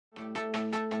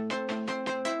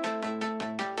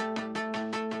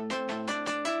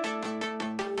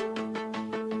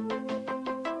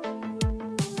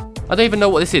I don't even know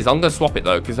what this is. I'm going to swap it,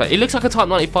 though, because it looks like a Type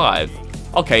 95.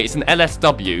 Okay, it's an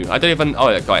LSW. I don't even... Oh,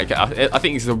 okay. I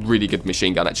think this is a really good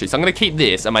machine gun, actually. So I'm going to keep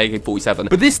this and make it 47.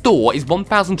 But this door is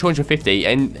 1,250,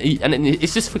 and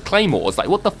it's just for claymores. Like,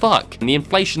 what the fuck? And the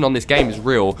inflation on this game is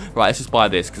real. Right, let's just buy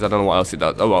this, because I don't know what else it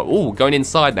does. Oh, going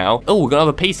inside now. Oh, we've got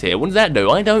another piece here. What does that do?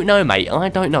 I don't know, mate. I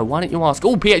don't know. Why don't you ask?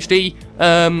 Oh, PhD.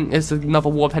 There's another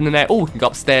war pen in there. Oh, we can go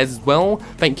upstairs as well.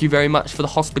 Thank you very much for the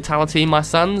hospitality, my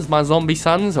sons. My zombie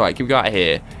sons. All right, can we go out of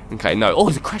here? Okay, no. Oh,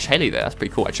 there's a crash heli there. That's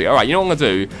pretty cool, actually. All right, you know what I'm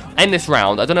going to do? End this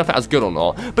round. I don't know if that was good or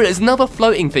not, but there's another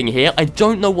floating thing here. I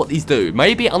don't know what these do.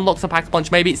 Maybe it unlocks a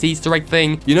pack-a-punch. Maybe it's the Easter egg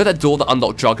thing. You know that door that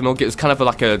unlocked Juggernaut? It was kind of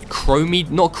like a chromey,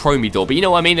 not chromey door, but you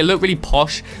know what I mean? It looked really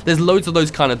posh. There's loads of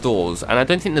those kind of doors, and I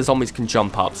don't think the zombies can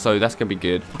jump up, so that's going to be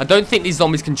good. I don't think these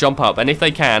zombies can jump up, and if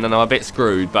they can, then I'm a bit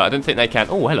screwed, but I don't think they can.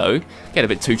 Oh, hello. Get a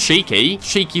bit too cheeky.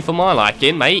 Cheeky for my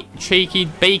liking, mate. Cheeky,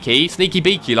 beaky, sneaky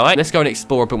beaky like. Let's go and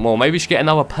explore a bit more. Maybe we should get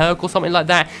another perk or something like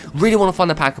that. Really want to find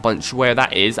the pack-a-punch where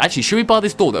that is. Actually, should we buy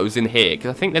this door that was in here?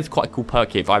 Because I think there's quite a cool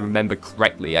perk here, if I remember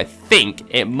correctly. I think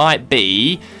it might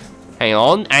be... Hang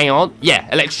on. Yeah,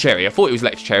 electric cherry. I thought it was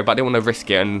electric cherry, but I didn't want to risk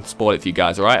it and spoil it for you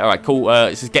guys, alright? Alright, cool.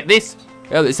 Let's just get this.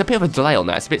 Oh, it's a bit of a delay on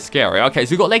that. It's a bit scary. Okay,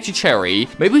 so we've got electric cherry.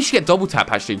 Maybe we should get double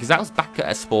tap, actually, because that was back at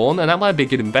a spawn, and that might be a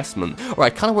good investment.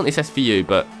 Alright, I kind of want this SVU,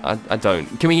 but I don't.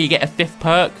 Can we get a 5th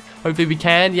perk? Hopefully we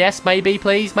can. Yes, maybe,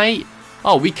 please, mate.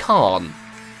 Oh, we can't.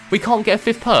 We can't get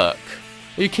a 5th perk.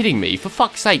 Are you kidding me? For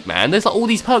fuck's sake, man. There's like all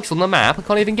these perks on the map. I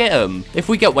can't even get them. If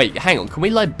we get... Wait, hang on. Can we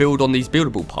like build on these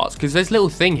buildable parts? Because there's a little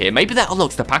thing here. Maybe that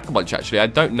unlocks the pack-a-punch, actually. I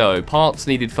don't know. Parts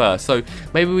needed first. So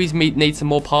maybe we need some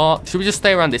more parts. Should we just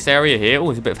stay around this area here? Oh,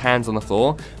 there's a bit of hands on the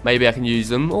floor. Maybe I can use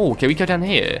them. Oh, can we go down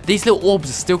here? These little orbs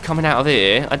are still coming out of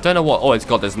here. I don't know what... Oh, it's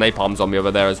God, there's a napalm zombie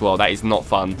over there as well. That is not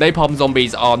fun. Napalm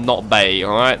zombies are not bae,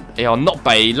 alright? They are not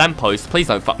bae. Lamppost, please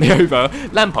don't fuck me over.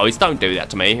 Lamppost, don't do that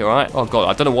to me, alright? Oh, God,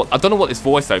 I don't know what this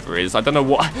voiceover is. I don't know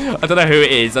who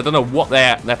it is. I don't know what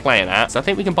they're playing at. So I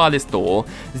think we can buy this door.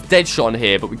 There's dead shot in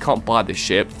here, but we can't buy this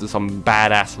ship for some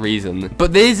badass reason.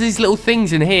 But there's these little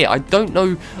things in here. I don't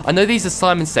know. I know these are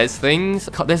Simon Says things.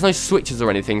 There's no switches or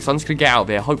anything, so I'm just gonna get out of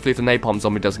here. Hopefully, if the napalm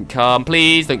zombie doesn't come,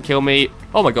 please don't kill me.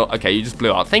 Oh my God. Okay, you just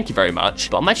blew up. Thank you very much.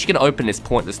 But I'm actually gonna open this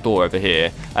pointless door over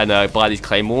here and buy these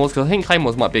claymores, because I think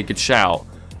claymores might be a good shout.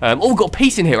 Oh, we've got a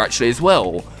piece in here actually as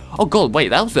well. Oh God, wait,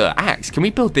 that was the axe. Can we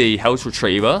build the Hell's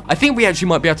Retriever? I think we actually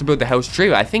might be able to build the Hell's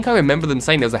Retriever. I think I remember them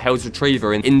saying there was a Hell's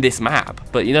Retriever in this map.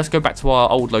 But you know, let's go back to our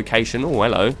old location. Oh,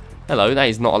 hello. Hello, that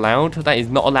is not allowed. That is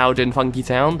not allowed in Funky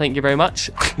Town. Thank you very much.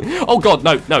 Oh God,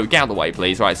 no, get out of the way,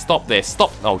 please. Right, stop this.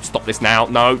 Stop. Oh, stop this now.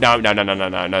 No.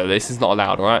 This is not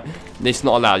allowed, all right? This is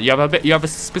not allowed. You have a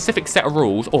specific set of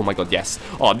rules. Oh my God, yes.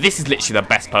 Oh, this is literally the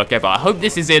best perk ever. I hope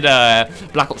this is in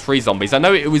Black Ops 3 Zombies. I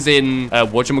know it was in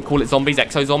whatchamacallit zombies,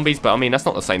 Exo Zombies, but I mean that's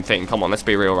not the same thing. Come on, let's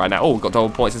be real right now. Oh, we've got double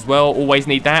points as well. Always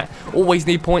need that. Always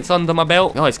need points under my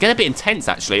belt. Oh, it's getting a bit intense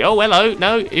actually. Oh, hello.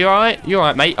 No, you're alright. You're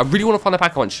alright, mate. I really want to find the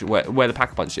pack-a-punch where the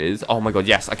pack-a-punch is. Oh my God,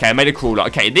 yes. Okay, I made a crawler.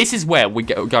 Okay, this is where we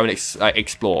go and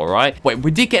explore, right? Wait, we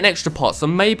did get an extra part, so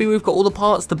maybe we've got all the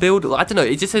parts to build. I don't know.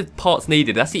 It just says parts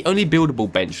needed. That's the only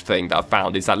buildable bench thing that I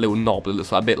found, is that little knob that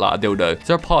looks like a bit like a dildo. Is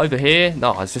there a part over here?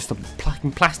 No, it's just a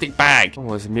plastic bag. Oh,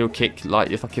 there's a mule kick, like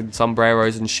your fucking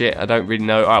sombreros and shit. I don't really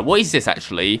know. All right, what is this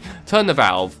actually? Turn the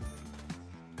valve.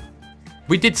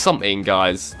 We did something,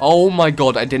 guys. Oh my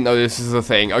God, I didn't know this was a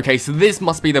thing. Okay, so this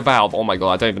must be the valve. Oh my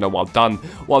God, I don't even know what I've done.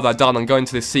 What have I done? I'm going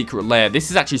to this secret lair.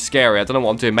 This is actually scary. I don't know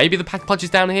what I'm doing. Maybe the pack-a-punch is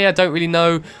down here. I don't really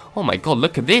know. Oh my God,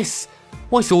 look at this.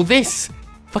 What's all this?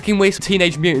 Fucking where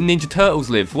Teenage Mutant Ninja Turtles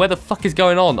live. Where the fuck is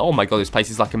going on? Oh my God, this place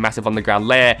is like a massive underground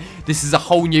lair. This is a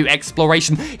whole new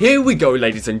exploration. Here we go,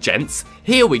 ladies and gents.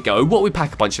 Here we go. What are we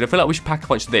pack-a-punching? I feel like we should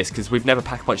pack-a-punch this, because we've never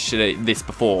pack-a-punched this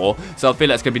before. So I feel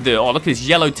like it's going to be doing... Oh, look at this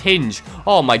yellow tinge.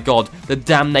 Oh my God, the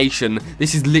damnation.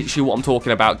 This is literally what I'm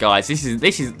talking about, guys. This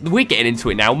is... We're getting into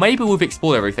it now. Maybe we've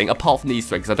explored everything, apart from the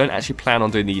Easter eggs. I don't actually plan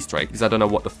on doing the Easter eggs, because I don't know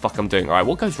what the fuck I'm doing. All right,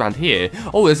 what goes around here?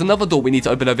 Oh, there's another door we need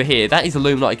to open over here. That is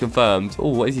Illuminati confirmed.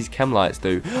 Oh, what does these chem lights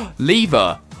do?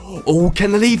 Lever. Oh,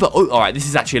 can the lever... Oh, all right, this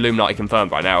is actually Illuminati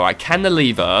confirmed right now. All right, can the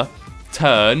lever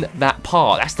turn that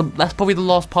part? That's probably the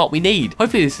last part we need.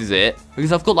 Hopefully this is it,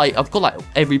 because I've got like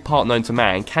every part known to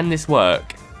man. Can this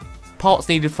work? Parts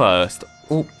needed first.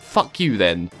 Oh, fuck you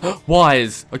then.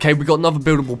 Wires. Okay, we got another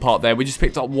buildable part there. We just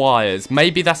picked up wires.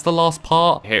 Maybe that's the last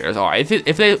part. Here it is. All right,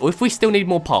 if we still need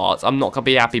more parts, I'm not gonna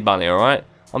be happy bunny. All right,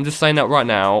 I'm just saying that right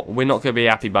now. We're not gonna be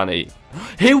happy bunny.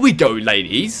 Here we go,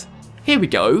 ladies. Here we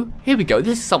go. Here we go.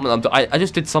 This is something I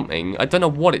just did something. I don't know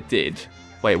what it did.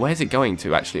 Wait, where's it going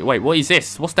to, actually? Wait, what is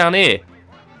this? What's down here?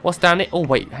 What's down here? Oh,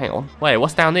 wait, hang on. Wait,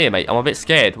 what's down here, mate? I'm a bit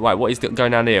scared. Right, what is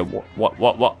going down here? What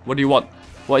do you want?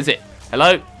 What is it?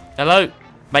 Hello? Hello?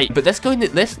 Mate, but let's go and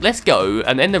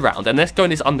end the round, and let's go in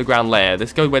this underground lair.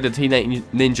 Let's go where the Teenage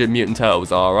Ninja Mutant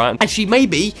Turtles are, right? Actually,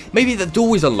 maybe that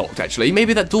door is unlocked, actually.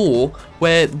 Maybe that door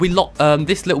where we lock,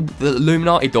 this little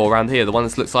Illuminati door around here, the one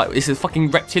that looks like, it's a fucking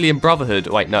Reptilian Brotherhood.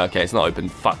 Wait, no, okay, it's not open.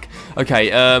 Fuck.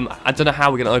 Okay, I don't know how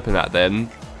we're going to open that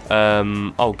then.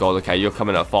 Oh god, okay, you're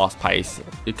coming at a fast pace.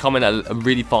 You're coming at a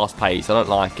really fast pace. I don't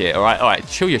like it. Alright,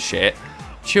 chill your shit.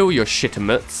 Chill your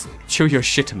shittermuts. Chill your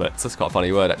shittermuts. That's quite a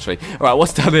funny word, actually. Alright,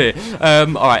 what's down here?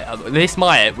 Alright, this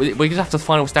might... We just have to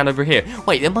find what's down over here.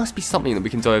 Wait, there must be something that we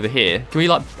can do over here. Can we,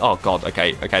 like... Oh, God,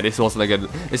 okay, this wasn't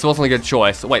a good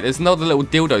choice. Wait, there's another little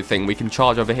dildo thing we can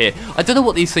charge over here. I don't know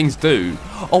what these things do.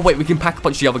 Oh, wait, we can pack a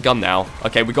punch the other gun now.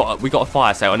 Okay, we got a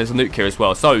fire sale, and there's a nuke here as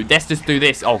well. So, let's just do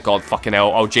this. Oh, God, fucking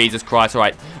hell. Oh, Jesus Christ.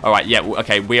 Alright, yeah,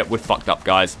 okay, we're fucked up,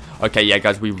 guys. Okay, yeah,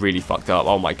 guys, we really fucked up.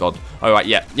 Oh, my God. Alright,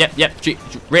 yep.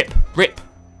 Rip.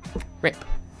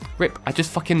 I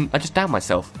just downed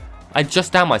myself. I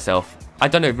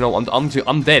don't even know what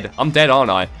I'm dead. I'm dead,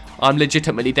 aren't I? I'm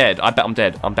legitimately dead. I bet I'm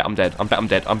dead. I'm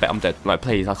dead. No,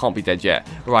 please, I can't be dead yet.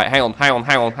 Right, hang on.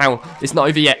 It's not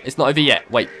over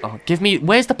yet. Wait,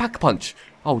 where's the pack-a-punch?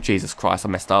 Oh, Jesus Christ, I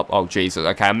messed up. Oh, Jesus.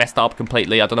 Okay, I messed up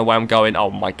completely. I don't know where I'm going.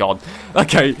 Oh, my God.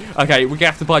 Okay, we're going to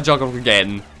have to buy Juggernaut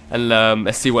again. And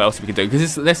let's see what else we can do.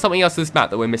 Because there's something else to this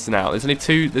map that we're missing out. There's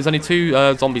only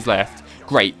two zombies left.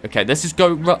 Great. Okay, let's just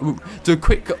go do a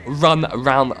quick run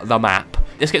around the map.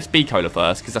 Let's get Speed Cola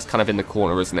first, because that's kind of in the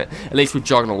corner, isn't it? At least with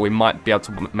Juggernaut, we might be able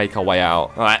to make our way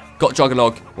out. Alright, got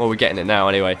Juggernaut. Well, we're getting it now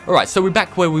anyway. Alright, so we're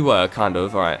back where we were, kind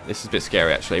of. Alright, this is a bit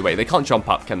scary, actually. Wait, they can't jump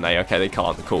up, can they? Okay, they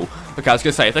can't. Cool. Okay, I was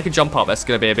going to say, if they can jump up, that's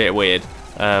going to be a bit weird.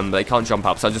 But they can't jump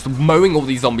up, so I'm just mowing all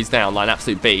these zombies down like an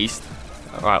absolute beast.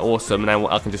 Alright, awesome, and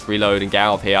then I can just reload and get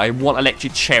out of here. I want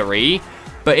Electric Cherry,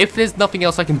 but if there's nothing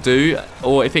else I can do,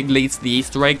 or if it leads to the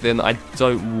Easter egg, then I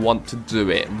don't want to do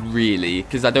it, really,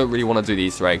 because I don't really want to do the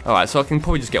Easter egg. Alright, so I can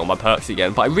probably just get all my perks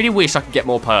again, but I really wish I could get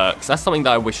more perks. That's something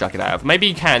that I wish I could have. Maybe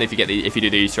you can if you do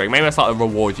the Easter egg. Maybe that's like a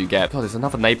reward you get. God, there's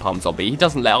another napalm zombie. He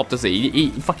doesn't let up, does he?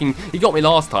 He got me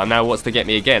last time, now he wants to get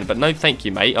me again, but no thank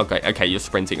you, mate. Okay, you're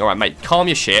sprinting. Alright, mate, calm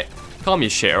your shit. Calm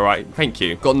your shit, alright? Thank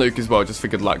you. Got nuke as well, just for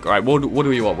good luck. Alright, what do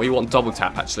we want? We want double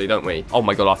tap, actually, don't we? Oh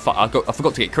my god, I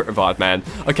forgot to get crit revive, man.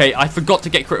 Okay, I forgot to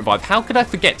get crit revive. How could I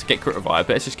forget to get crit revive?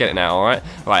 But let's just get it now, alright?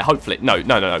 Alright, hopefully. No,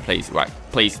 please. Right,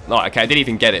 please. Alright, okay, I didn't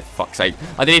even get it, for fuck's sake.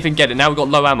 I didn't even get it. Now we've got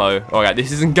low ammo. Alright,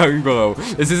 this isn't going well.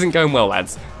 This isn't going well,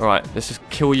 lads. Alright, let's just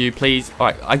kill you, please.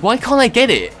 Alright, why can't I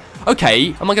get it?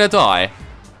 Okay, am I gonna die?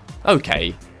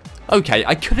 Okay,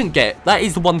 I couldn't get... That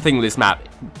is the one thing with this map.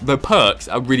 The perks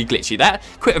are really glitchy. That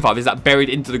crit revive is that buried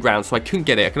into the ground, so I couldn't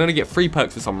get it. I can only get 3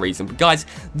 perks for some reason. But guys,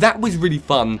 that was really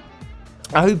fun.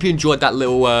 I hope you enjoyed that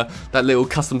little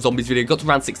custom zombies video. Got to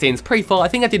round 16. It's pretty far. I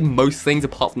think I did most things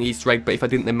apart from the Easter egg, but if I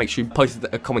didn't, then make sure you post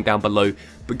a comment down below.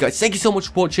 But guys, thank you so much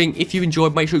for watching. If you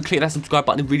enjoyed, make sure you click that subscribe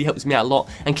button. It really helps me out a lot.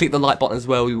 And click the like button as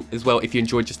well if you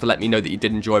enjoyed, just to let me know that you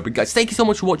did enjoy. But guys, thank you so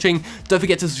much for watching. Don't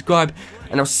forget to subscribe,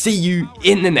 and I'll see you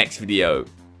in the next video.